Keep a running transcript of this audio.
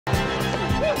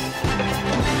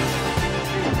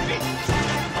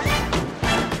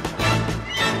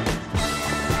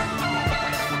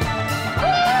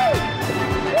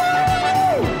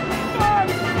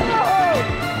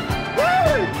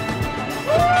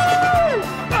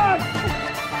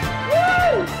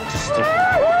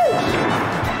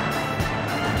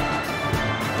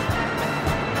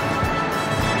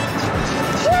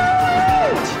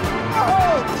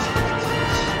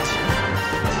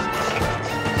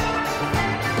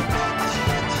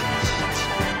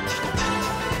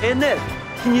And then,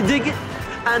 can you dig it?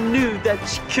 I knew that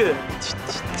you could.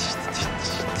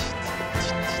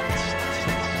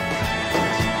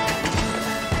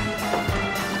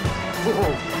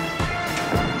 Whoa.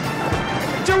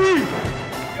 Joey!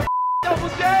 Double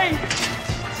J!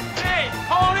 Hey,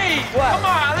 Tony! What? Come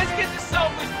on, let's get this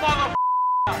selfish mother.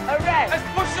 All right. Let's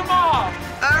push him off.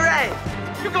 All right.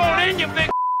 You're going in, you big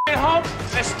hump.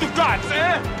 Let's do guts,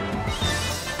 eh?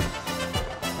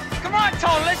 Come on,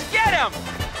 Tony, let's get him.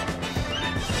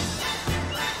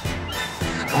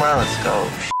 Come on, let's go.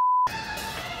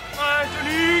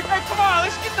 Anthony! Hey, come on,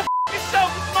 let's get the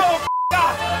selfish mother.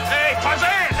 Hey, Tarzan,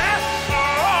 eh?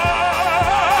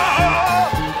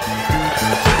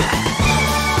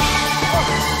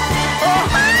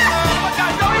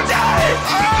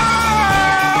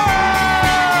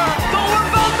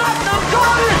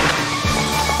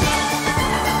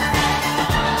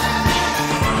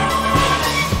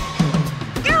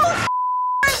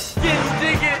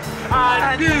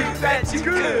 I knew that you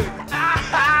could.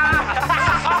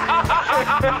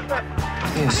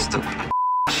 You stupid.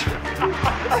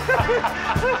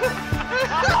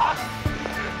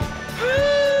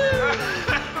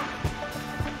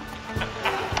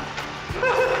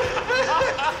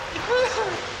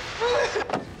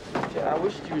 Yeah, I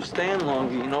wish you were staying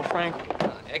longer, you know, Frank?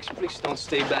 Ex-priests don't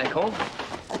stay back home.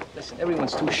 Listen,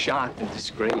 everyone's too shocked and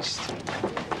disgraced.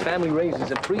 Family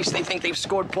raises a priest. They think they've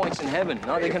scored points in heaven.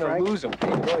 Now they're gonna lose them. Hey,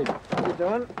 Lloyd. How you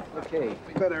doing? Okay.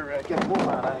 We better get moving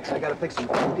on, Alex. I gotta pick some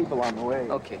people on the way.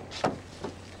 Okay.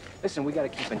 Listen, we gotta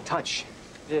keep in touch.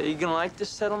 Yeah, you gonna like this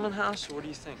settlement house, or what do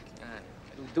you think?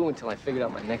 It'll do until I figure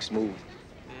out my next move.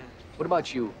 Yeah. What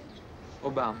about you?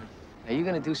 What about me? Are you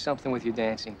gonna do something with your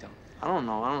dancing, Tom? I don't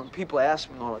know. People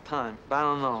ask me all the time, but I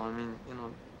don't know. I mean, you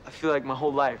know, I feel like my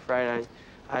whole life, right?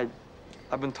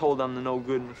 I've been told I'm the no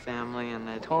good in the family, and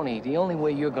that... Tony, the only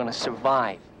way you're gonna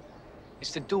survive is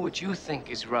to do what you think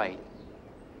is right,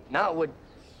 not what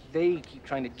they keep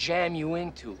trying to jam you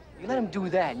into. You let them do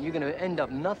that, and you're gonna end up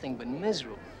nothing but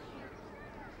miserable.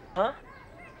 Huh?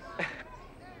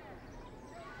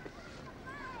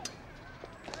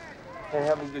 Hey,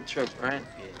 have a good trip, all right?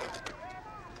 Yeah.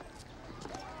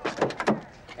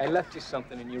 I left you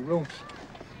something in your room.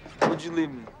 What'd you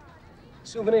leave me?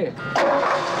 Souvenir.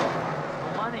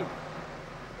 Money.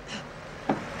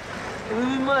 Give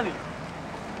me money.